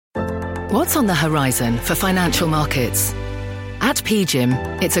What's on the horizon for financial markets? At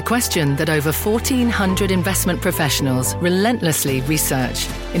PGIM, it's a question that over 1,400 investment professionals relentlessly research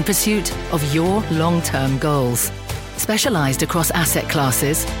in pursuit of your long-term goals. Specialized across asset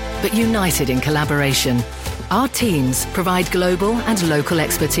classes, but united in collaboration, our teams provide global and local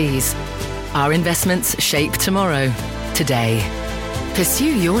expertise. Our investments shape tomorrow, today.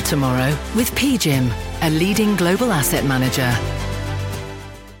 Pursue your tomorrow with PGIM, a leading global asset manager.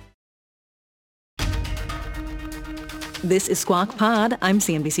 This is Squawk Pod. I'm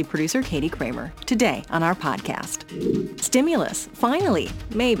CNBC producer Katie Kramer. Today on our podcast, stimulus, finally,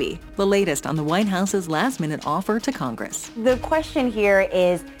 maybe, the latest on the White House's last-minute offer to Congress. The question here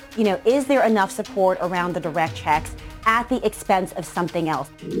is, is there enough support around the direct checks at the expense of something else?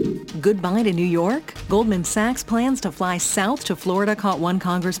 Goodbye to New York? Goldman Sachs plans to fly south to Florida caught one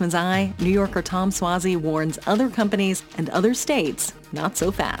congressman's eye. New Yorker Tom Suozzi warns other companies and other states not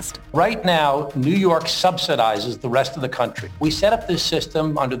so fast. Right now, New York subsidizes the rest of the country. We set up this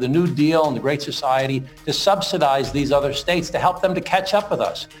system under the New Deal and the Great Society to subsidize these other states to help them to catch up with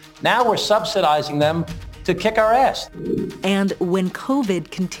us. Now we're subsidizing them to kick our ass. And when COVID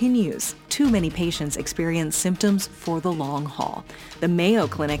continues, too many patients experience symptoms for the long haul. The Mayo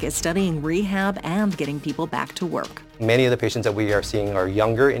Clinic is studying rehab and getting people back to work. Many of the patients that we are seeing are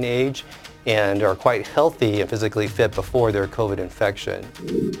younger in age and are quite healthy and physically fit before their COVID infection.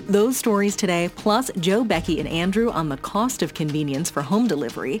 Those stories today, plus Joe, Becky, and Andrew on the cost of convenience for home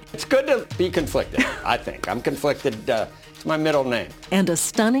delivery. It's good to be conflicted, I think. I'm conflicted. It's my middle name. And a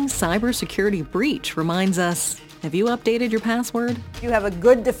stunning cybersecurity breach reminds us, have you updated your password? You have a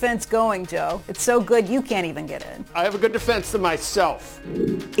good defense going, Joe. It's so good you can't even get in. I have a good defense to myself.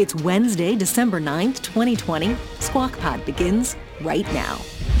 It's Wednesday, December 9th, 2020. Squawk Pod begins right now.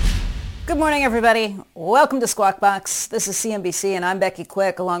 Good morning, everybody. Welcome to Squawk Box. This is CNBC, and I'm Becky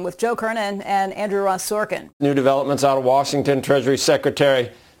Quick, along with Joe Kernan and Andrew Ross Sorkin. New developments out of Washington. Treasury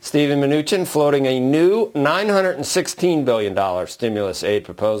Secretary Steven Mnuchin floating a new $916 billion stimulus aid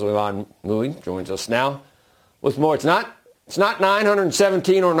proposal. Yvonne Mui joins us now with more. It's not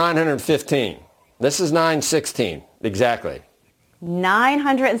 917 or 915. This is 916, exactly.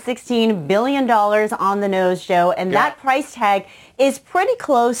 $916 billion on the nose, Joe, and that price tag is pretty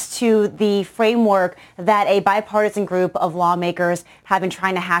close to the framework that a bipartisan group of lawmakers have been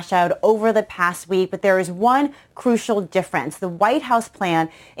trying to hash out over the past week. But there is one crucial difference. The White House plan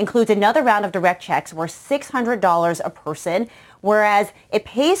includes another round of direct checks worth $600 a person, whereas it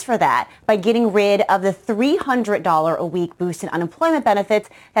pays for that by getting rid of the $300 a week boost in unemployment benefits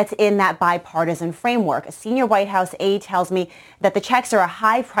that's in that bipartisan framework. A senior White House aide tells me that the checks are a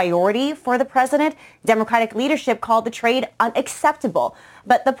high priority for the president. Democratic leadership called the trade unacceptable.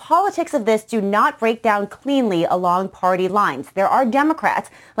 But the politics of this do not break down cleanly along party lines. There are Democrats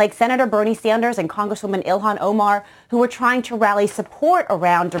like Senator Bernie Sanders and Congresswoman Ilhan Omar who are trying to rally support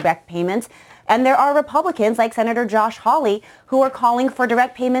around direct payments. And there are Republicans like Senator Josh Hawley who are calling for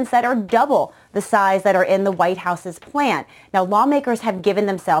direct payments that are double the size that are in the White House's plan. Now, lawmakers have given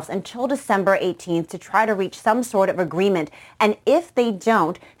themselves until December 18th to try to reach some sort of agreement. And if they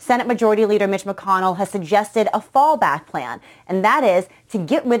don't, Senate Majority Leader Mitch McConnell has suggested a fallback plan. And that is to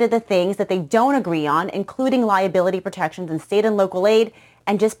get rid of the things that they don't agree on, including liability protections and state and local aid,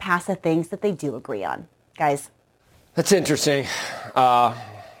 and just pass the things that they do agree on. Guys. That's interesting.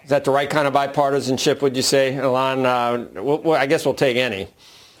 Is that the right kind of bipartisanship, would you say, Ilhan? I guess we'll take any.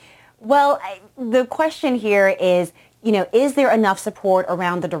 Well, the question here is, is there enough support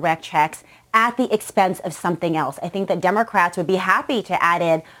around the direct checks at the expense of something else? I think that Democrats would be happy to add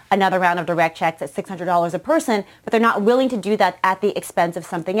in another round of direct checks at $600 a person, but they're not willing to do that at the expense of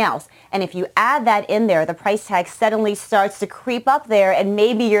something else. And if you add that in there, the price tag suddenly starts to creep up there, and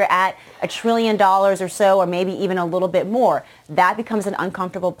maybe you're at $1 trillion or so, or maybe even a little bit more. That becomes an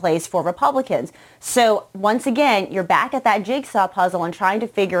uncomfortable place for Republicans. So once again, you're back at that jigsaw puzzle and trying to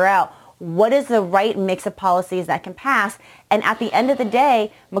figure out what is the right mix of policies that can pass. And at the end of the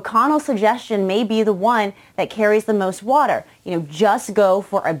day, McConnell's suggestion may be the one that carries the most water. Just go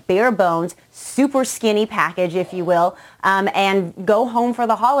for a bare bones, super skinny package, if you will, and go home for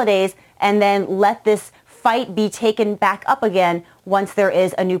the holidays, and then let this fight be taken back up again once there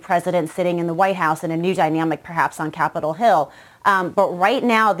is a new president sitting in the White House and a new dynamic perhaps on Capitol Hill. But right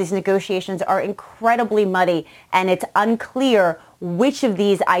now, these negotiations are incredibly muddy, and it's unclear which of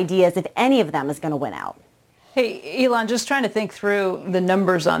these ideas, if any of them, is going to win out. Hey, Elon, just trying to think through the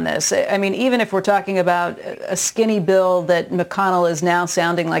numbers on this. I mean, even if we're talking about a skinny bill that McConnell is now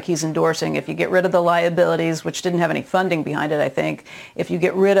sounding like he's endorsing, if you get rid of the liabilities, which didn't have any funding behind it, I think, if you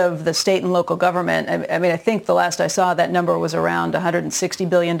get rid of the state and local government, I mean, I think the last I saw that number was around $160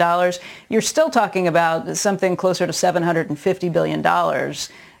 billion. You're still talking about something closer to $750 billion.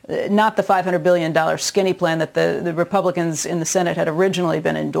 Not the $500 billion skinny plan that the Republicans in the Senate had originally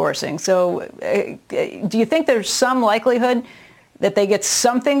been endorsing. So do you think there's some likelihood that they get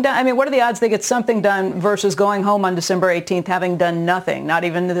something done? I mean, what are the odds they get something done versus going home on December 18th having done nothing, not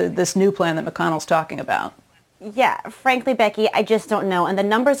even this new plan that McConnell's talking about? Yeah, frankly, Becky, I just don't know. And the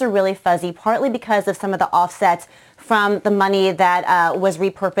numbers are really fuzzy, partly because of some of the offsets from the money that was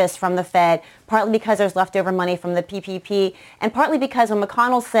repurposed from the Fed, partly because there's leftover money from the PPP, and partly because when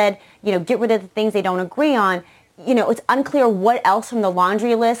McConnell said, get rid of the things they don't agree on, it's unclear what else from the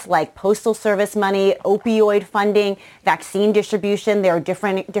laundry list, like Postal Service money, opioid funding, vaccine distribution. There are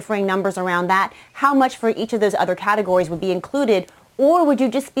differing numbers around that. How much for each of those other categories would be included? Or would you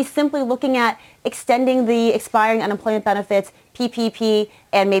just be simply looking at extending the expiring unemployment benefits, PPP,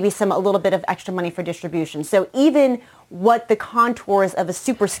 and maybe a little bit of extra money for distribution? So even what the contours of a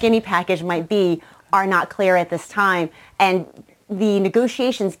super skinny package might be are not clear at this time. And the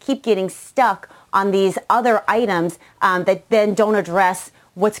negotiations keep getting stuck on these other items that then don't address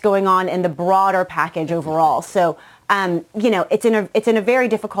what's going on in the broader package overall. So it's in a very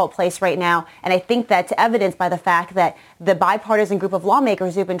difficult place right now, and I think that's evidenced by the fact that the bipartisan group of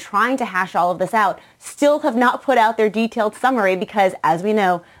lawmakers who've been trying to hash all of this out still have not put out their detailed summary because, as we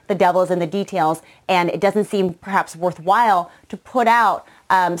know, the devil is in the details, and it doesn't seem perhaps worthwhile to put out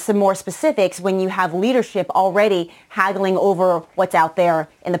some more specifics when you have leadership already haggling over what's out there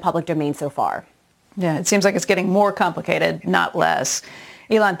in the public domain so far. Yeah, it seems like it's getting more complicated, not less.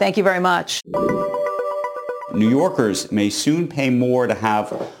 Elon, thank you very much. New Yorkers may soon pay more to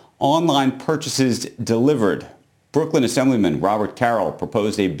have online purchases delivered. Brooklyn Assemblyman Robert Carroll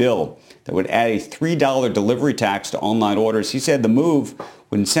proposed a bill that would add a $3 delivery tax to online orders. He said the move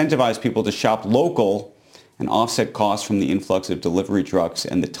would incentivize people to shop local and offset costs from the influx of delivery trucks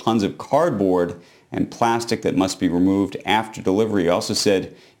and the tons of cardboard and plastic that must be removed after delivery. He also said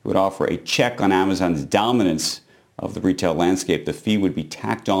it would offer a check on Amazon's dominance of the retail landscape. The fee would be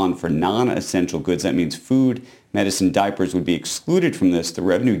tacked on for non-essential goods. That means food, medicine, diapers would be excluded from this. The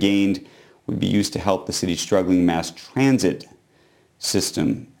revenue gained would be used to help the city's struggling mass transit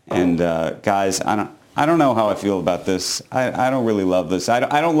system. And guys, I don't know how I feel about this. I don't really love this. I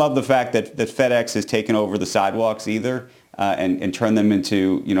don't love the fact that FedEx has taken over the sidewalks either and turned them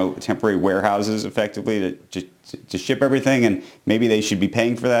into temporary warehouses effectively to ship everything. And maybe they should be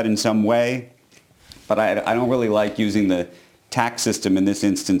paying for that in some way. But I don't really like using the tax system in this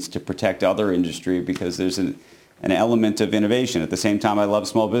instance to protect other industry because there's an element of innovation. At the same time, I love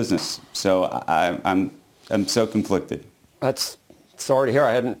small business. So I'm so conflicted. That's sorry to hear.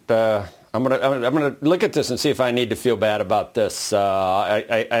 I hadn't. I'm gonna look at this and see if I need to feel bad about this. I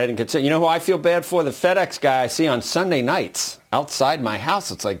didn't consider. You know who I feel bad for? The FedEx guy I see on Sunday nights outside my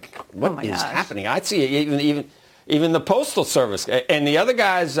house. It's like, what is happening? I see it, even the Postal Service and the other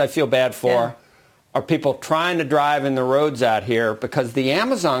guys I feel bad for. Yeah. Are people trying to drive in the roads out here because the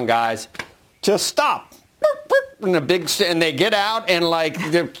Amazon guys just stop and they get out and like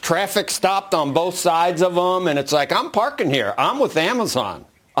the traffic stopped on both sides of them and it's like I'm parking here. I'm with Amazon.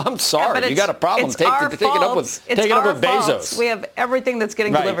 I'm sorry, you got a problem. Take it up with Bezos. We have everything that's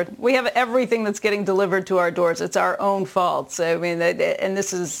getting delivered. We have everything that's getting delivered to our doors. It's our own fault. So, I mean, and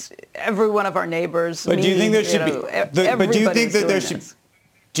this is every one of our neighbors. But do you think there should be? But do you think that there should?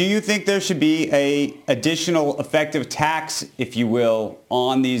 Do you think there should be a additional effective tax, if you will,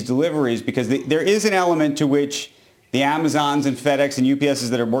 on these deliveries? Because there is an element to which the Amazons and FedEx and UPSs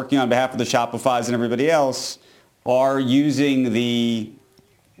that are working on behalf of the Shopifys and everybody else are using the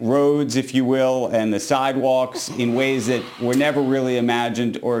roads, if you will, and the sidewalks in ways that were never really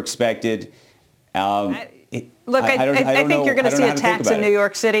imagined or expected. I think you're going to see a tax in New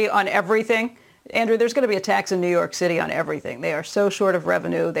York City on everything. Andrew, there's going to be a tax in New York City on everything. They are so short of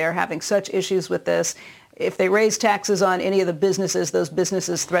revenue. They're having such issues with this. If they raise taxes on any of the businesses, those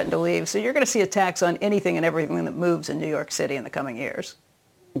businesses threaten to leave. So you're going to see a tax on anything and everything that moves in New York City in the coming years.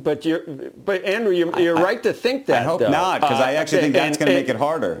 But Andrew, you're right to think that. I hope not, because I actually think that's going to make it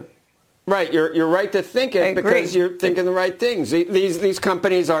harder. Right, you're right to think it because you're thinking the right things. These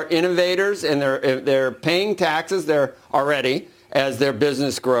companies are innovators and they're paying taxes. They're already. As their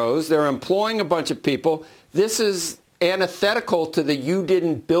business grows. They're employing a bunch of people. This is antithetical to the you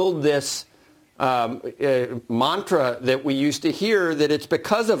didn't build this mantra that we used to hear, that it's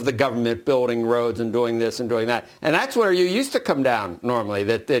because of the government building roads and doing this and doing that. And that's where you used to come down normally,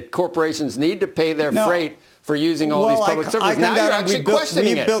 that corporations need to pay their freight for using all these public services. Now you're actually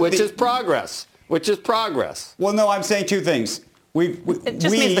questioning it, which is progress. Well, no, I'm saying two things. It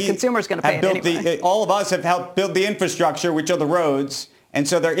just means the consumer's going to pay it anyway. All of us have helped build the infrastructure, which are the roads. And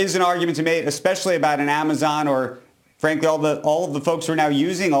so there is an argument to make, especially about an Amazon or, frankly, all of the folks who are now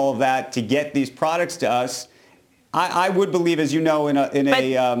using all of that to get these products to us. I would believe, as you know, in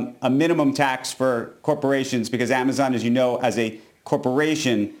a minimum tax for corporations, because Amazon, as you know, as a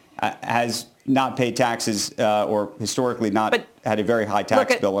corporation, has not paid taxes or historically not had a very high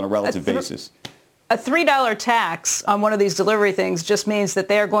tax bill on a relative basis. A $3 tax on one of these delivery things just means that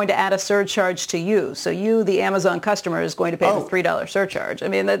they are going to add a surcharge to you. So you, the Amazon customer, is going to pay the $3 surcharge. I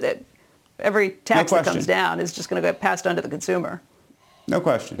mean, every tax that comes down is just going to get passed on to the consumer. No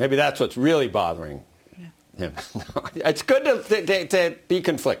question. Maybe that's what's really bothering him. It's good to be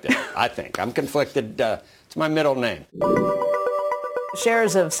conflicted, I think. I'm conflicted. It's my middle name.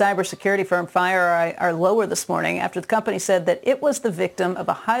 Shares of cybersecurity firm FireEye are lower this morning after the company said that it was the victim of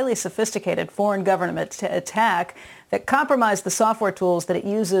a highly sophisticated foreign government attack that compromised the software tools that it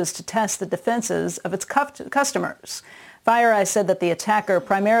uses to test the defenses of its customers. FireEye said that the attacker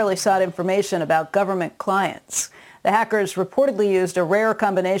primarily sought information about government clients. The hackers reportedly used a rare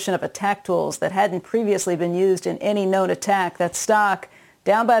combination of attack tools that hadn't previously been used in any known attack. That stock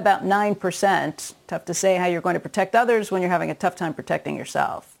down by about 9%. Tough to say how you're going to protect others when you're having a tough time protecting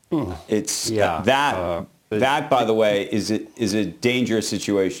yourself. That, by the way, is a dangerous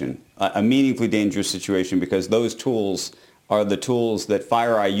situation, a meaningfully dangerous situation, because those tools are the tools that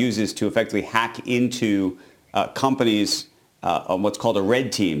FireEye uses to effectively hack into companies on what's called a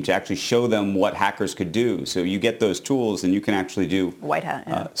red team, to actually show them what hackers could do. So you get those tools and you can actually do white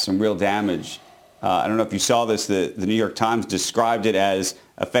hat, some real damage. I don't know if you saw this. The New York Times described it as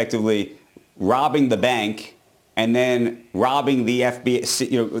effectively robbing the bank and then robbing the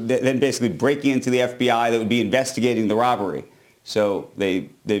FBI, then basically breaking into the FBI that would be investigating the robbery. So they've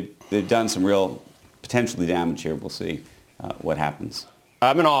done some real potentially damage here. We'll see what happens.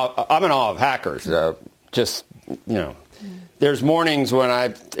 I'm in awe of hackers. There's mornings when I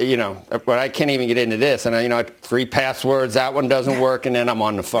can't even get into this, and I 3 passwords, that one doesn't work, and then I'm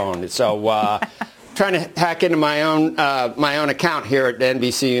on the phone. So trying to hack into my own account here at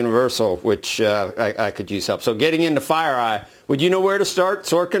NBC Universal, which I could use help. So getting into FireEye, would you know where to start,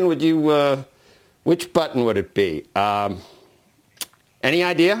 Sorkin? Would you? Which button would it be? Any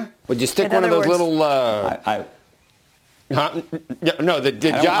idea? Would you stick one of those little? No, the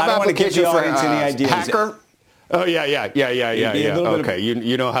job application for any ideas. Hacker. Oh yeah. Okay,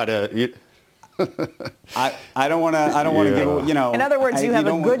 you know how to. I don't want to give. In other words, you have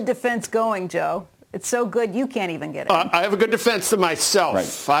a good defense going, Joe. It's so good you can't even get it. I have a good defense to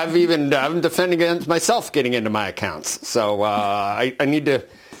myself. Right. I'm defending against myself getting into my accounts. So I need to.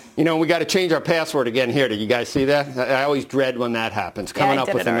 We got to change our password again here. Did you guys see that? I always dread when that happens. Coming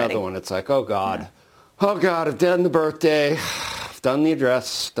up with another one, it's like, oh God, I've done the birthday. Done the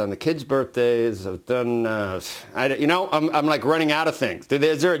address, done the kids' birthdays, I've done, I'm like running out of things.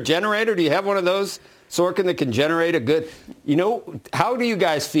 Is there a generator? Do you have one of those, Sorkin, that can generate a good, how do you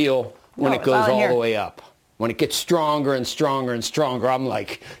guys feel when it goes all the way up? When it gets stronger and stronger and stronger, I'm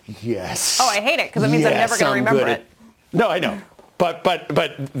like, yes. Oh, I hate it because it means I'm never going to remember it. No, I know. But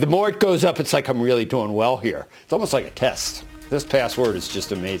the more it goes up, it's like I'm really doing well here. It's almost like a test. This password is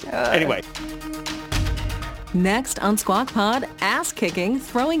just amazing. Anyway. Next on Squawk Pod, ass-kicking,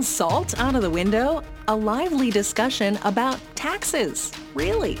 throwing salt out of the window, a lively discussion about taxes.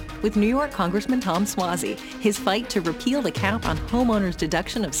 Really? With New York Congressman Tom Suozzi, his fight to repeal the cap on homeowners'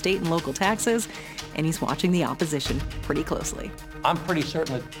 deduction of state and local taxes, and he's watching the opposition pretty closely. I'm pretty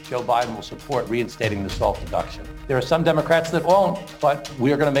certain that Joe Biden will support reinstating the SALT deduction. There are some Democrats that won't, but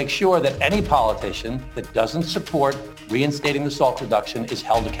we are going to make sure that any politician that doesn't support reinstating the SALT deduction is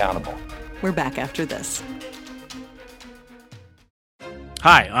held accountable. We're back after this.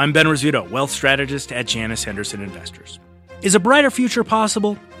 Hi, I'm Ben Rizzuto, wealth strategist at Janus Henderson Investors. Is a brighter future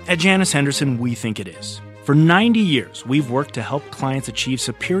possible? At Janus Henderson, we think it is. For 90 years, we've worked to help clients achieve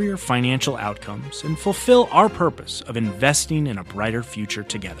superior financial outcomes and fulfill our purpose of investing in a brighter future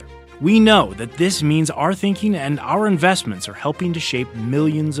together. We know that this means our thinking and our investments are helping to shape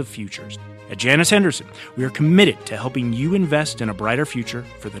millions of futures. At Janus Henderson, we are committed to helping you invest in a brighter future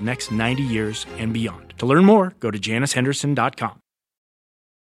for the next 90 years and beyond. To learn more, go to janushenderson.com.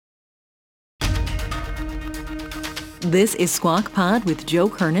 This is Squawk Pod with Joe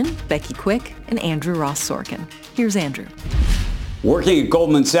Kernan, Becky Quick, and Andrew Ross Sorkin. Here's Andrew. Working at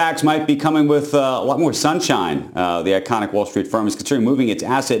Goldman Sachs might be coming with a lot more sunshine. The iconic Wall Street firm is considering moving its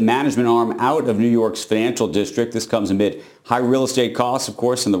asset management arm out of New York's financial district. This comes amid high real estate costs, of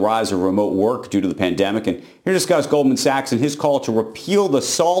course, and the rise of remote work due to the pandemic. And here to discuss Goldman Sachs and his call to repeal the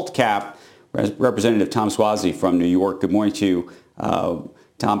SALT cap, Representative Tom Suozzi from New York. Good morning to you.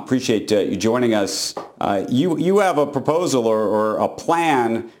 Tom, appreciate you joining us. You have a proposal or a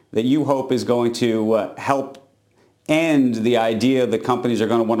plan that you hope is going to help end the idea that companies are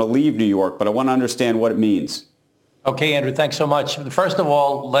going to want to leave New York, but I want to understand what it means. Okay, Andrew, thanks so much. First of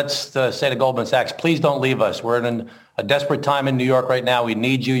all, let's say to Goldman Sachs, please don't leave us. We're in a desperate time in New York right now. We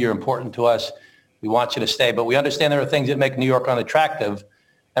need you. You're important to us. We want you to stay. But we understand there are things that make New York unattractive.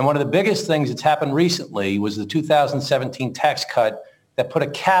 And one of the biggest things that's happened recently was the 2017 tax cut that put a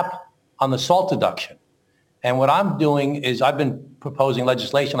cap on the SALT deduction. And what I'm doing is I've been proposing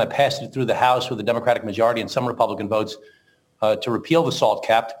legislation. I passed it through the House with a Democratic majority and some Republican votes to repeal the SALT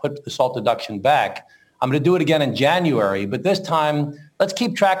cap, to put the SALT deduction back. I'm going to do it again in January, but this time, let's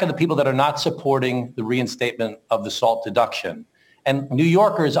keep track of the people that are not supporting the reinstatement of the SALT deduction. And New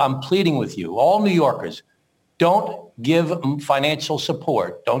Yorkers, I'm pleading with you, all New Yorkers, don't give financial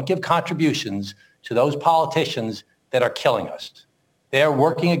support, don't give contributions to those politicians that are killing us. They are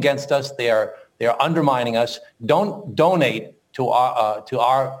working against us. They are undermining us. Don't donate to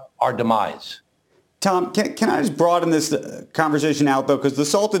our demise. Tom, can I just broaden this conversation out, though, because the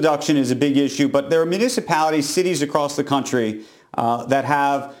SALT deduction is a big issue, but there are municipalities, cities across the country that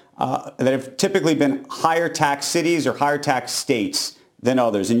have typically been higher tax cities or higher tax states than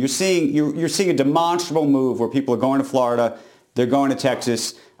others, and you're seeing a demonstrable move where people are going to Florida, they're going to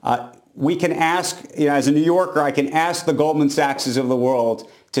Texas. We can ask, as a New Yorker, I can ask the Goldman Sachses of the world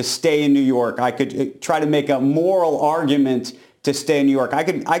to stay in New York. I could try to make a moral argument to stay in New York. I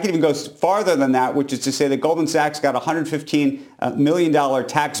could even go farther than that, which is to say that Goldman Sachs got a $115 million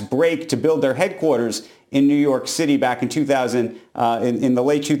tax break to build their headquarters in New York City back in 2000, in the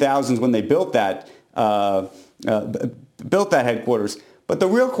late 2000s when they built that headquarters. But the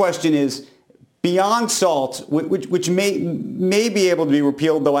real question is, beyond SALT, which may be able to be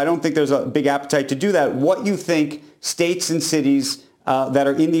repealed, though I don't think there's a big appetite to do that, what you think states and cities that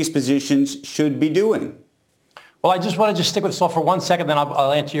are in these positions should be doing? Well, I just want to stick with SALT for 1 second, then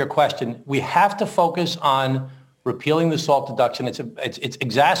I'll answer your question. We have to focus on repealing the SALT deduction. It's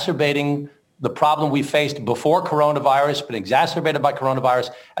exacerbating the problem we faced before coronavirus, but exacerbated by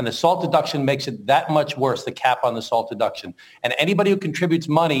coronavirus, and the SALT deduction makes it that much worse, the cap on the SALT deduction. And anybody who contributes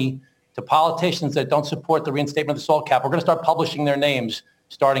money to politicians that don't support the reinstatement of the SALT cap, we're going to start publishing their names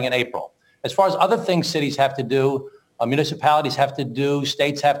starting in April. As far as other things cities have to do, municipalities have to do,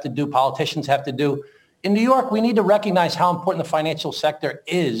 states have to do, politicians have to do, in New York, we need to recognize how important the financial sector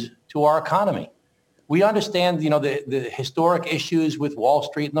is to our economy. We understand, the historic issues with Wall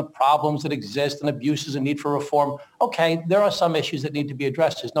Street and the problems that exist and abuses and need for reform. Okay, there are some issues that need to be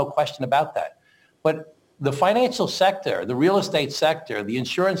addressed. There's no question about that. But the financial sector, the real estate sector, the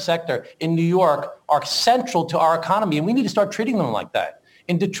insurance sector in New York are central to our economy, and we need to start treating them like that.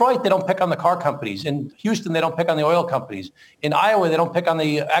 In Detroit, they don't pick on the car companies. In Houston, they don't pick on the oil companies. In Iowa, they don't pick on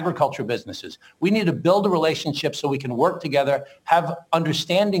the agriculture businesses. We need to build a relationship so we can work together, have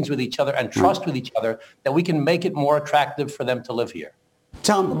understandings with each other and trust with each other, that we can make it more attractive for them to live here.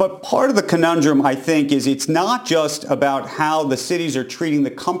 Tom, but part of the conundrum, I think, is it's not just about how the cities are treating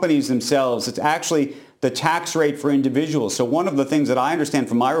the companies themselves. It's actually the tax rate for individuals. So one of the things that I understand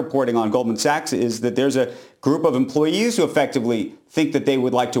from my reporting on Goldman Sachs is that there's a group of employees who effectively think that they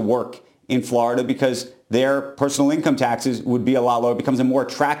would like to work in Florida because their personal income taxes would be a lot lower. It becomes a more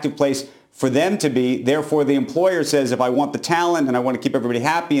attractive place for them to be. Therefore, the employer says, if I want the talent and I want to keep everybody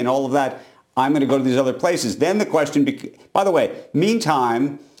happy and all of that, I'm going to go to these other places. Then the question, by the way,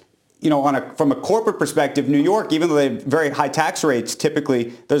 meantime, from a corporate perspective, New York, even though they have very high tax rates,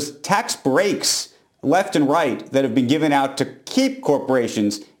 typically there's tax breaks left and right that have been given out to keep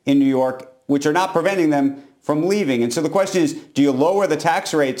corporations in New York, which are not preventing them from leaving. And so the question is, do you lower the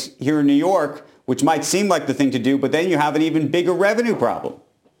tax rates here in New York, which might seem like the thing to do, but then you have an even bigger revenue problem?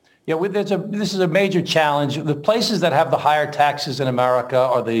 Yeah, this is a major challenge. The places that have the higher taxes in America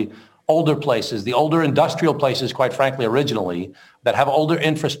are the older places, the older industrial places, quite frankly, originally, that have older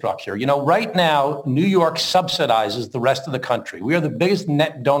infrastructure. Right now, New York subsidizes the rest of the country. We are the biggest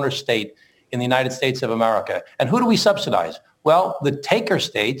net donor state in the United States of America. And who do we subsidize? Well, the taker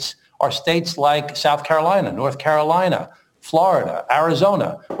states are states like South Carolina, North Carolina, Florida,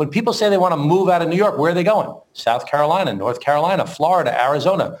 Arizona. When people say they want to move out of New York, where are they going? South Carolina, North Carolina, Florida,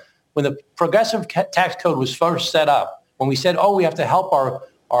 Arizona. When the progressive tax code was first set up, when we said, we have to help our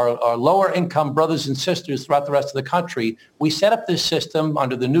our lower income brothers and sisters throughout the rest of the country. We set up this system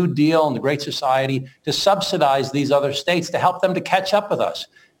under the New Deal and the Great Society to subsidize these other states to help them to catch up with us.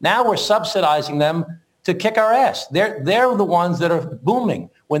 Now we're subsidizing them to kick our ass. They're the ones that are booming.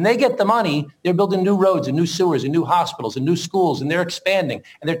 When they get the money, they're building new roads and new sewers and new hospitals and new schools, and they're expanding,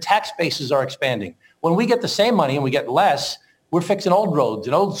 and their tax bases are expanding. When we get the same money and we get less, we're fixing old roads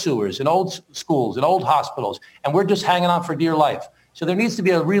and old sewers and old schools and old hospitals, and we're just hanging on for dear life. So there needs to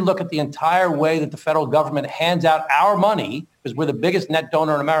be a relook at the entire way that the federal government hands out our money, because we're the biggest net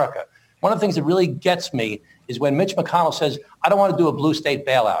donor in America. One of the things that really gets me is when Mitch McConnell says, I don't want to do a blue state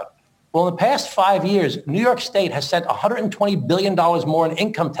bailout. Well, in the past 5 years, New York State has sent $120 billion more in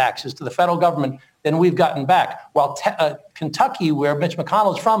income taxes to the federal government than we've gotten back, while Kentucky, where Mitch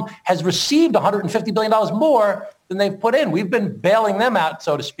McConnell is from, has received $150 billion more than they've put in. We've been bailing them out,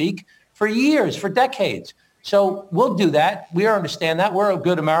 so to speak, for years, for decades. So we'll do that. We understand that. We're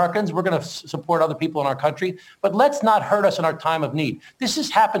good Americans. We're going to support other people in our country. But let's not hurt us in our time of need. This has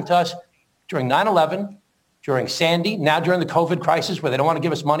happened to us during 9/11, during Sandy, now during the COVID crisis, where they don't want to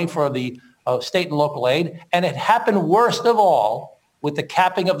give us money for the state and local aid. And it happened worst of all with the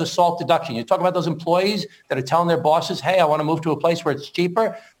capping of the SALT deduction. You talk about those employees that are telling their bosses, hey, I want to move to a place where it's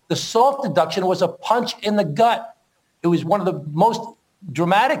cheaper. The SALT deduction was a punch in the gut. It was one of the most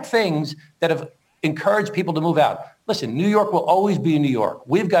dramatic things that have encouraged people to move out. Listen, New York will always be New York.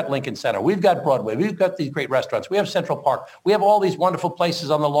 We've got Lincoln Center. We've got Broadway. We've got these great restaurants. We have Central Park. We have all these wonderful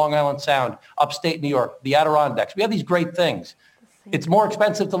places on the Long Island Sound, upstate New York, the Adirondacks. We have these great things. It's more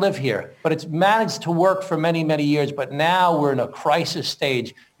expensive to live here, but it's managed to work for many, many years. But now we're in a crisis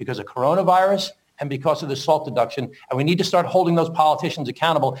stage because of coronavirus and because of the SALT deduction. And we need to start holding those politicians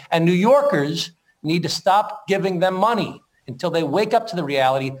accountable. And New Yorkers need to stop giving them money until they wake up to the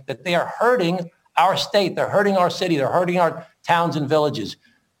reality that they are hurting our state, they're hurting our city, they're hurting our towns and villages.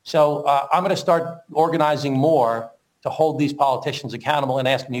 So I'm going to start organizing more to hold these politicians accountable and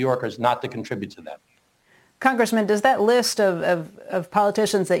ask New Yorkers not to contribute to them. Congressman, does that list of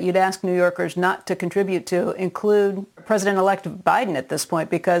politicians that you'd ask New Yorkers not to contribute to include President-elect Biden at this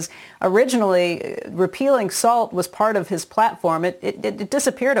point? Because originally, repealing SALT was part of his platform. It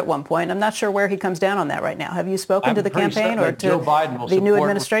disappeared at one point. I'm not sure where he comes down on that right now. Have you spoken to the campaign or to the new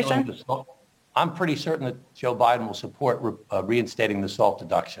administration? I'm pretty certain that Joe Biden will support reinstating the SALT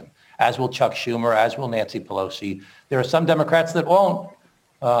deduction, as will Chuck Schumer, as will Nancy Pelosi. There are some Democrats that won't.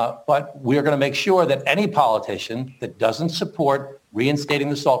 But we're going to make sure that any politician that doesn't support reinstating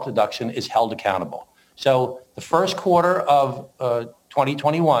the SALT deduction is held accountable. So the first quarter of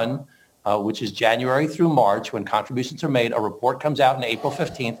 2021, which is January through March, when contributions are made, a report comes out on April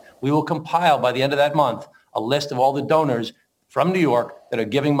 15th. We will compile by the end of that month a list of all the donors from New York that are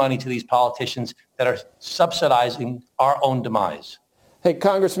giving money to these politicians that are subsidizing our own demise. Hey,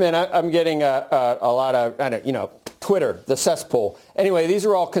 Congressman, I'm getting a lot of, Twitter, the cesspool. Anyway, these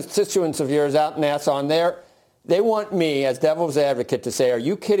are all constituents of yours out in Nassau, and they want me, as devil's advocate, to say, are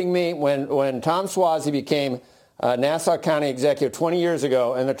you kidding me? When Tom Suozzi became Nassau County executive 20 years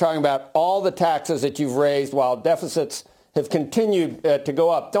ago, and they're talking about all the taxes that you've raised while deficits have continued to go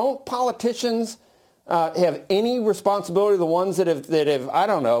up, don't politicians have any responsibility, the ones that have I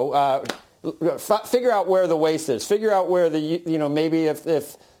don't know, figure out where the waste is, figure out where maybe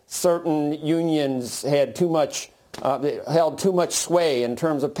if certain unions had too much, held too much sway in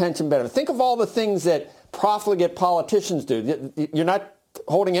terms of pension benefits. Think of all the things that profligate politicians do. You're not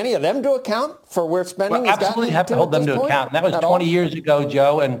holding any of them to account for where spending is going? Absolutely have to hold them to account. That was 20 years ago,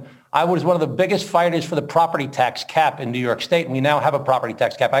 Joe, and I was one of the biggest fighters for the property tax cap in New York State, and we now have a property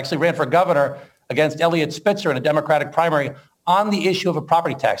tax cap. I actually ran for governor against Eliot Spitzer in a Democratic primary on the issue of a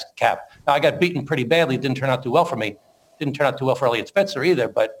property tax cap. Now, I got beaten pretty badly. It didn't turn out too well for me. Didn't turn out too well for Eliot Spitzer either.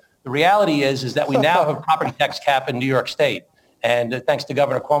 But the reality is that we now have a property tax cap in New York State, and thanks to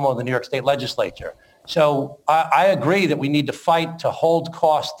Governor Cuomo and the New York State legislature. So I agree that we need to fight to hold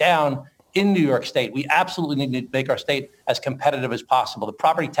costs down in New York State. We absolutely need to make our state as competitive as possible. The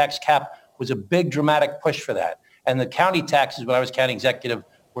property tax cap was a big, dramatic push for that. And the county taxes, when I was county executive,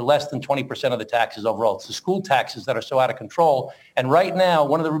 were less than 20% of the taxes overall. It's the school taxes that are so out of control. And right now,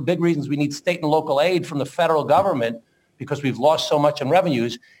 one of the big reasons we need state and local aid from the federal government, because we've lost so much in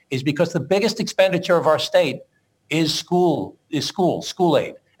revenues, is because the biggest expenditure of our state is school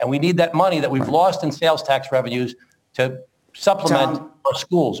aid. And we need that money that we've lost in sales tax revenues to supplement our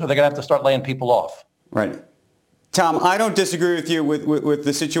schools, or they're going to have to start laying people off. Right. Tom, I don't disagree with you with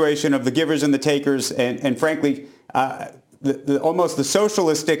the situation of the givers and the takers, and frankly, almost the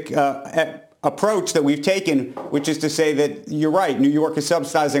socialistic approach that we've taken, which is to say that you're right, New York is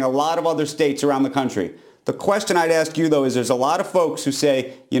subsidizing a lot of other states around the country. The question I'd ask you, though, is there's a lot of folks who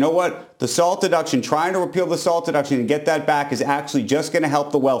say, you know what, the SALT deduction, trying to repeal the SALT deduction and get that back is actually just going to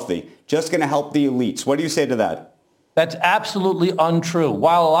help the wealthy, just going to help the elites. What do you say to that? That's absolutely untrue.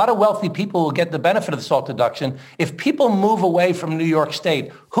 While a lot of wealthy people will get the benefit of the SALT deduction, if people move away from New York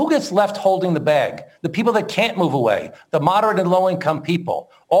State, who gets left holding the bag? The people that can't move away, the moderate and low-income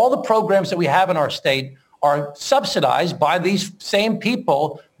people. All the programs that we have in our state are subsidized by these same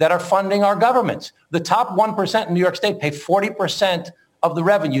people that are funding our governments. The top 1% in New York State pay 40% of the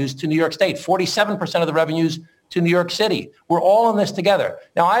revenues to New York State, 47% of the revenues to New York City. We're all in this together.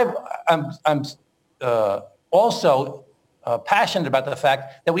 Now, I'm also passionate about the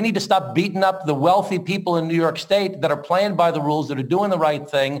fact that we need to stop beating up the wealthy people in New York State that are playing by the rules, that are doing the right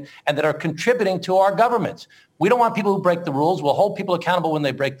thing, and that are contributing to our governments. We don't want people who break the rules. We'll hold people accountable when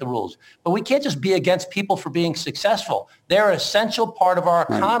they break the rules. But we can't just be against people for being successful. They're an essential part of our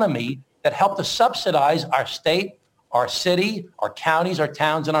economy that help to subsidize our state, our city, our counties, our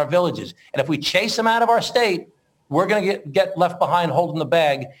towns, and our villages. And if we chase them out of our state, we're going to get left behind holding the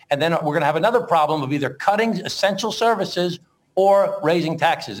bag, and then we're going to have another problem of either cutting essential services or raising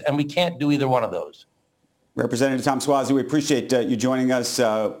taxes, and we can't do either one of those. Representative Tom Suozzi, we appreciate you joining us.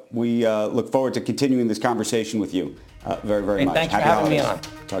 We look forward to continuing this conversation with you very, very much. Thanks for having me on.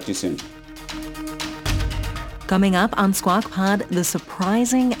 Talk to you soon. Coming up on Squawk Pod, the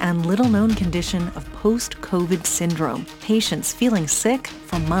surprising and little-known condition of post-COVID syndrome. Patients feeling sick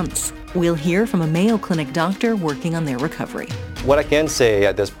for months. We'll hear from a Mayo Clinic doctor working on their recovery. What I can say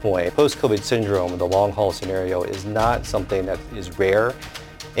at this point, post-COVID syndrome, the long-haul scenario, is not something that is rare,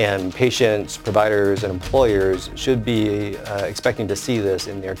 and patients, providers, and employers should be expecting to see this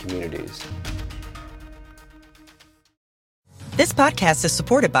in their communities. This podcast is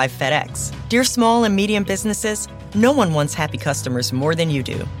supported by FedEx. Dear small and medium businesses, no one wants happy customers more than you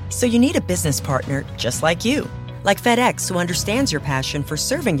do. So you need a business partner just like you. Like FedEx, who understands your passion for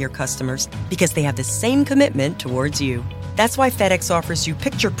serving your customers because they have the same commitment towards you. That's why FedEx offers you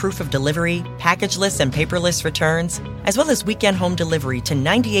picture proof of delivery, packageless and paperless returns, as well as weekend home delivery to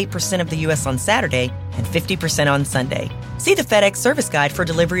 98% of the U.S. on Saturday and 50% on Sunday. See the FedEx service guide for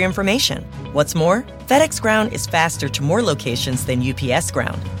delivery information. What's more, FedEx Ground is faster to more locations than UPS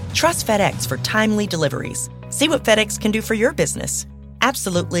Ground. Trust FedEx for timely deliveries. See what FedEx can do for your business.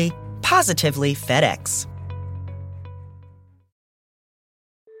 Absolutely, positively FedEx.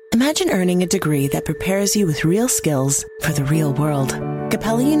 Imagine earning a degree that prepares you with real skills for the real world.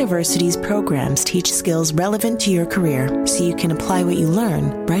 Capella University's programs teach skills relevant to your career so you can apply what you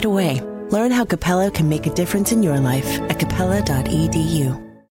learn right away. Learn how Capella can make a difference in your life at capella.edu.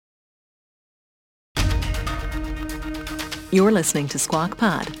 You're listening to Squawk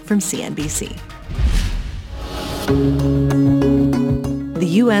Pod from CNBC. The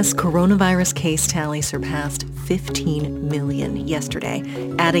U.S. coronavirus case tally surpassed 15 million yesterday,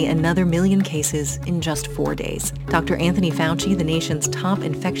 adding another million cases in just 4 days. Dr. Anthony Fauci, the nation's top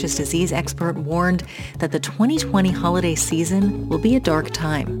infectious disease expert, warned that the 2020 holiday season will be a dark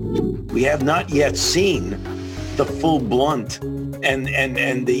time. We have not yet seen the full blunt and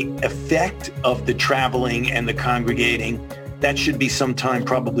the effect of the traveling and the congregating. That should be sometime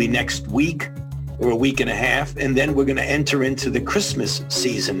probably next week or a week and a half, and then we're going to enter into the Christmas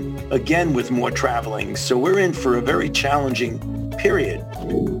season again with more traveling. So we're in for a very challenging period.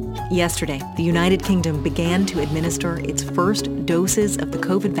 Yesterday, the United Kingdom began to administer its first doses of the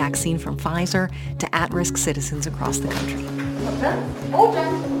COVID vaccine from Pfizer to at-risk citizens across the country.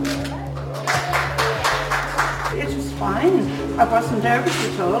 It was fine. I wasn't nervous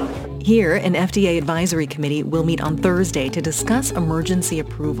at all. Here, an FDA advisory committee will meet on Thursday to discuss emergency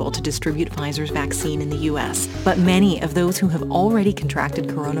approval to distribute Pfizer's vaccine in the U.S. But many of those who have already contracted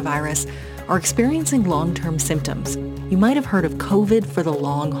coronavirus are experiencing long-term symptoms. You might have heard of COVID for the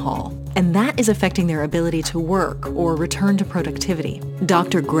long haul, and that is affecting their ability to work or return to productivity.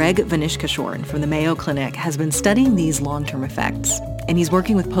 Dr. Greg Vanishkashorn from the Mayo Clinic has been studying these long-term effects, and he's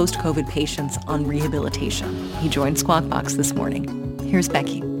working with post-COVID patients on rehabilitation. He joined Squawk Box this morning. Here's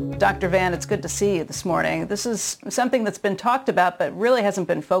Becky. Dr. Van, it's good to see you this morning. This is something that's been talked about but really hasn't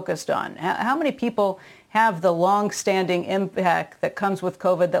been focused on. How many people have the long-standing impact that comes with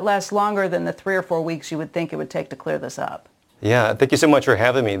COVID that lasts longer than the 3 or 4 weeks you would think it would take to clear this up? Yeah, thank you so much for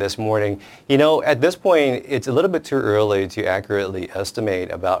having me this morning. You know, at this point, it's a little bit too early to accurately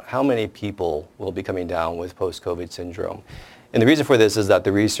estimate about how many people will be coming down with post-COVID syndrome. And the reason for this is that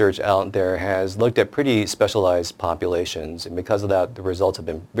the research out there has looked at pretty specialized populations, and because of that, the results have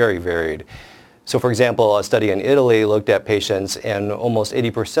been very varied. So for example, a study in Italy looked at patients, and almost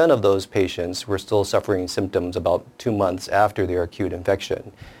 80% of those patients were still suffering symptoms about 2 months after their acute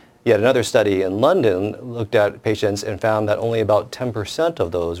infection. Yet another study in London looked at patients and found that only about 10%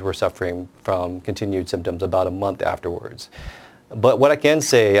 of those were suffering from continued symptoms about a month afterwards. But what I can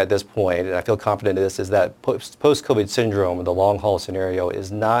say at this point, and I feel confident in this, is that post-COVID syndrome, the long-haul scenario,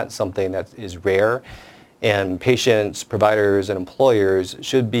 is not something that is rare. And patients, providers, and employers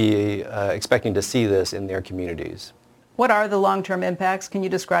should be expecting to see this in their communities. What are the long-term impacts? Can you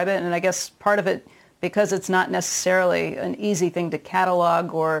describe it? And I guess part of it, because it's not necessarily an easy thing to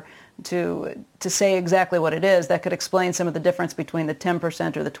catalog or to say exactly what it is, that could explain some of the difference between the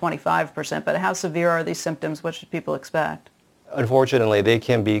 10% or the 25%. But how severe are these symptoms? What should people expect? Unfortunately, they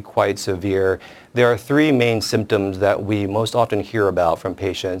can be quite severe. There are three main symptoms that we most often hear about from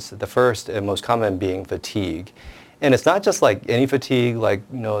patients. The first and most common being fatigue. And it's not just like any fatigue, like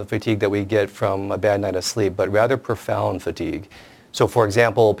fatigue that we get from a bad night of sleep, but rather profound fatigue. So for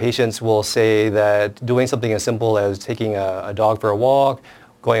example, patients will say that doing something as simple as taking a dog for a walk,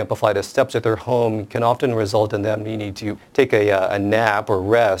 going up a flight of steps at their home can often result in them needing to take a nap or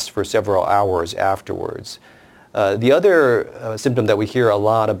rest for several hours afterwards. The other symptom that we hear a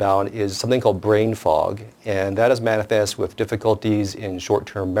lot about is something called brain fog, and that is manifest with difficulties in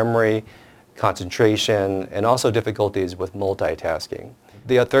short-term memory, concentration, and also difficulties with multitasking.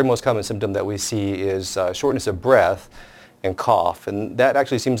 The third most common symptom that we see is shortness of breath and cough, and that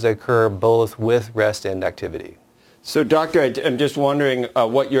actually seems to occur both with rest and activity. So, Doctor, I'm just wondering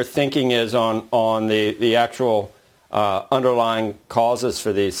what your thinking is on the actual underlying causes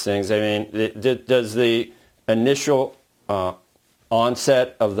for these things. I mean, does the initial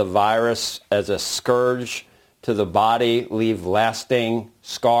onset of the virus as a scourge to the body leave lasting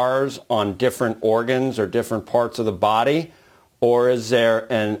scars on different organs or different parts of the body? Or is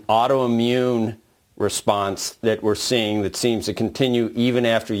there an autoimmune response that we're seeing that seems to continue even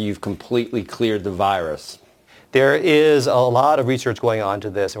after you've completely cleared the virus? There is a lot of research going on to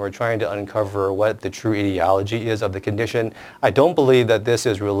this, and we're trying to uncover what the true etiology is of the condition. I don't believe that this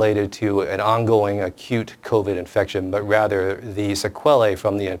is related to an ongoing acute COVID infection, but rather the sequelae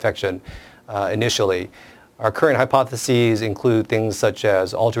from the infection initially. Our current hypotheses include things such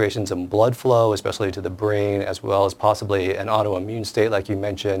as alterations in blood flow, especially to the brain, as well as possibly an autoimmune state like you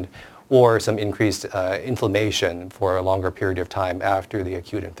mentioned, or some increased inflammation for a longer period of time after the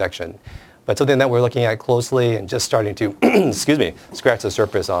acute infection. But something that we're looking at closely and just starting to, scratch the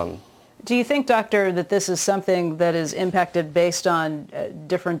surface on. Do you think, Doctor, that this is something that is impacted based on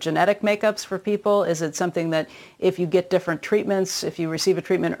different genetic makeups for people? Is it something that if you get different treatments, if you receive a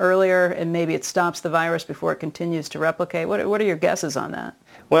treatment earlier and maybe it stops the virus before it continues to replicate? What are your guesses on that?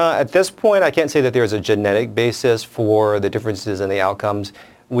 Well, at this point, I can't say that there's a genetic basis for the differences in the outcomes.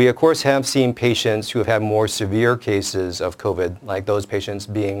 We, of course, have seen patients who have had more severe cases of COVID, like those patients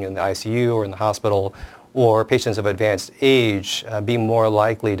being in the ICU or in the hospital, or patients of advanced age being more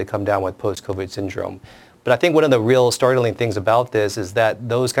likely to come down with post-COVID syndrome. But I think one of the real startling things about this is that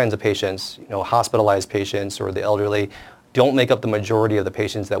those kinds of patients, hospitalized patients or the elderly, don't make up the majority of the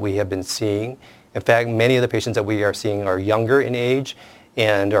patients that we have been seeing. In fact, many of the patients that we are seeing are younger in age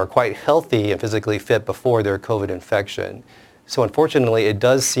and are quite healthy and physically fit before their COVID infection. So unfortunately, it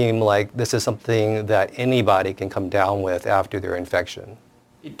does seem like this is something that anybody can come down with after their infection.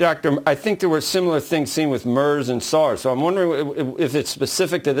 Doctor, I think there were similar things seen with MERS and SARS. So I'm wondering if it's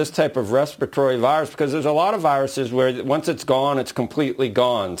specific to this type of respiratory virus, because there's a lot of viruses where once it's gone, it's completely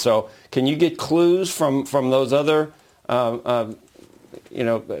gone. So can you get clues from those other,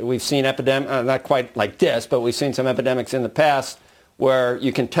 we've seen epidemics, not quite like this, but we've seen some epidemics in the past where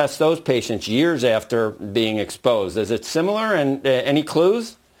you can test those patients years after being exposed. Is it similar, and any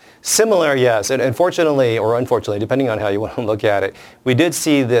clues? Similar, yes. And unfortunately, or unfortunately, depending on how you want to look at it, we did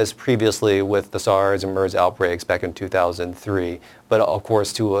see this previously with the SARS and MERS outbreaks back in 2003, but of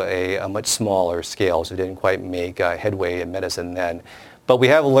course to a much smaller scale, so it didn't quite make headway in medicine then. But we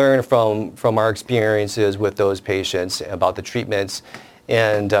have learned from our experiences with those patients about the treatments,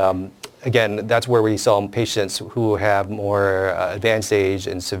 and again, that's where we saw patients who have more advanced age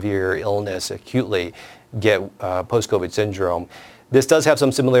and severe illness acutely get post-COVID syndrome. This does have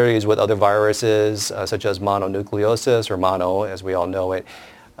some similarities with other viruses, such as mononucleosis, or mono, as we all know it.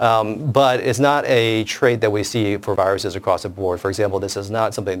 But it's not a trait that we see for viruses across the board. For example, this is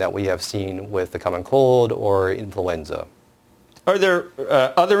not something that we have seen with the common cold or influenza. Are there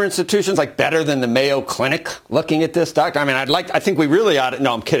other institutions like better than the Mayo Clinic looking at this, Doctor? I mean, I think we really ought to.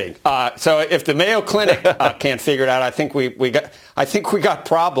 No, I'm kidding. So if the Mayo Clinic can't figure it out, I think we got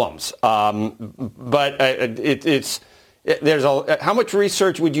problems. But how much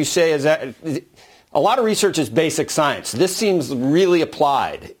research would you say is that? A lot of research is basic science. This seems really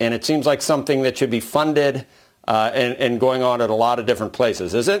applied, and it seems like something that should be funded and going on at a lot of different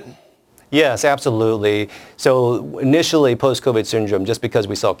places. Is it? Yes, absolutely. So initially, post-COVID syndrome, just because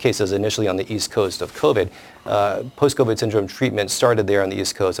we saw cases initially on the East Coast of COVID, post-COVID syndrome treatment started there on the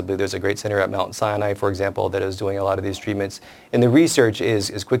East Coast. I believe there's a great center at Mount Sinai, for example, that is doing a lot of these treatments. And the research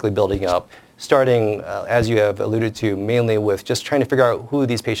is quickly building up, starting, as you have alluded to, mainly with just trying to figure out who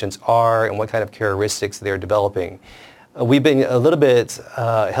these patients are and what kind of characteristics they're developing. We've been a little bit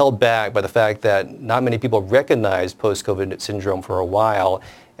held back by the fact that not many people recognized post-COVID syndrome for a while.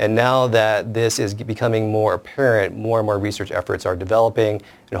 And now that this is becoming more apparent, more and more research efforts are developing,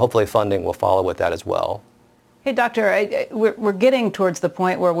 and hopefully funding will follow with that as well. Hey, Doctor, we're getting towards the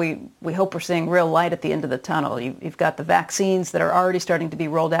point where we hope we're seeing real light at the end of the tunnel. You've got the vaccines that are already starting to be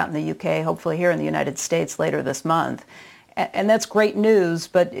rolled out in the UK, hopefully here in the United States later this month. And that's great news,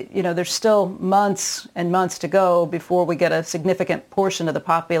 but there's still months and months to go before we get a significant portion of the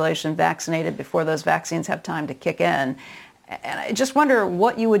population vaccinated, before those vaccines have time to kick in. And I just wonder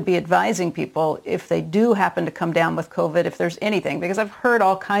what you would be advising people if they do happen to come down with COVID, if there's anything, because I've heard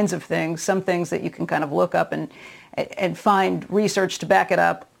all kinds of things, some things that you can kind of look up and find research to back it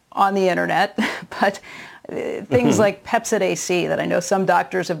up on the internet, but things like Pepcid AC that I know some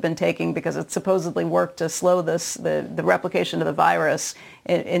doctors have been taking because it supposedly worked to slow the replication of the virus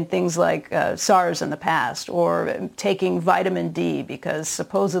in things like SARS in the past, or taking vitamin D because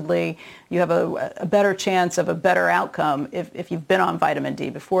supposedly you have a better chance of a better outcome if you've been on vitamin D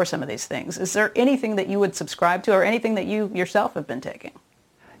before some of these things. Is there anything that you would subscribe to or anything that you yourself have been taking?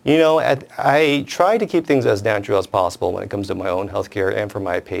 I try to keep things as natural as possible when it comes to my own healthcare and for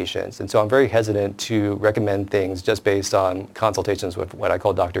my patients. And so I'm very hesitant to recommend things just based on consultations with what I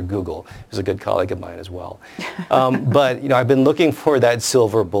call Dr. Google, who's a good colleague of mine as well. But I've been looking for that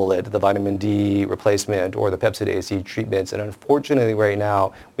silver bullet, the vitamin D replacement or the Pepcid AC treatments. And unfortunately right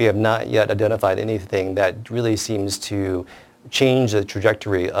now, we have not yet identified anything that really seems to change the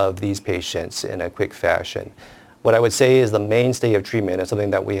trajectory of these patients in a quick fashion. What I would say is the mainstay of treatment, and something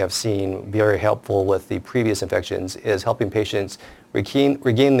that we have seen very helpful with the previous infections, is helping patients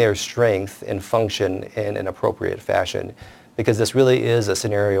regain their strength and function in an appropriate fashion, because this really is a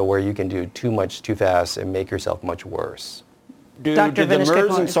scenario where you can do too much too fast and make yourself much worse. Did the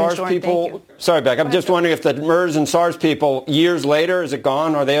MERS and SARS people, sorry, Beck, I'm just wondering if the MERS and SARS people, years later, is it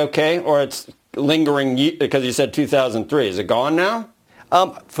gone? Are they okay? Or it's lingering, because you said 2003. Is it gone now?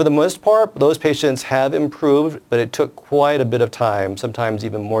 For the most part, those patients have improved, but it took quite a bit of time, sometimes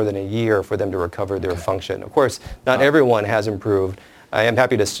even more than a year, for them to recover their function. Of course, not everyone has improved. I am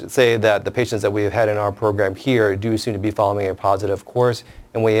happy to say that the patients that we have had in our program here do seem to be following a positive course,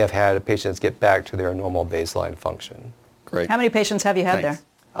 and we have had patients get back to their normal baseline function. Great. How many patients have you had there?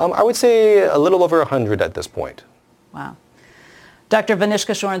 I would say a little over 100 at this point. Wow. Dr.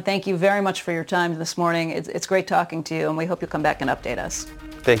 Vineeshka Shoran, thank you very much for your time this morning. It's great talking to you, and we hope you'll come back and update us.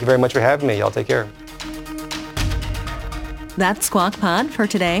 Thank you very much for having me. Y'all take care. That's Squawk Pod for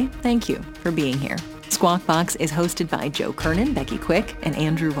today. Thank you for being here. Squawk Box is hosted by Joe Kernan, Becky Quick, and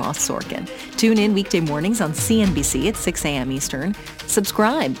Andrew Ross Sorkin. Tune in weekday mornings on CNBC at 6 a.m. Eastern.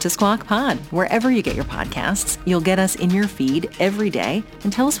 Subscribe to Squawk Pod wherever you get your podcasts. You'll get us in your feed every day,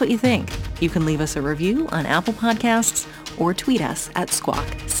 and tell us what you think. You can leave us a review on Apple Podcasts or tweet us at Squawk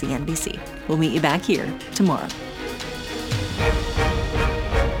CNBC. We'll meet you back here tomorrow.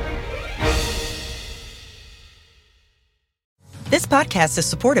 This podcast is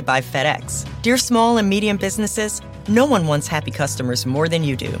supported by FedEx. Dear small and medium businesses, no one wants happy customers more than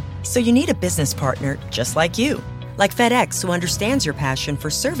you do. So you need a business partner just like you. Like FedEx, who understands your passion for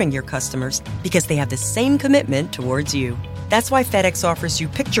serving your customers because they have the same commitment towards you. That's why FedEx offers you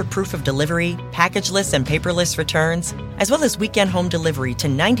picture proof of delivery, packageless and paperless returns, as well as weekend home delivery to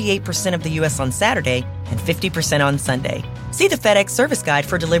 98% of the U.S. on Saturday and 50% on Sunday. See the FedEx service guide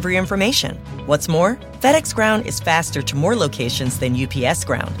for delivery information. What's more, FedEx Ground is faster to more locations than UPS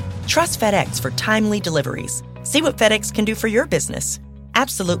Ground. Trust FedEx for timely deliveries. See what FedEx can do for your business.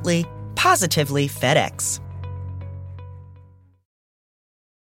 Absolutely, positively FedEx.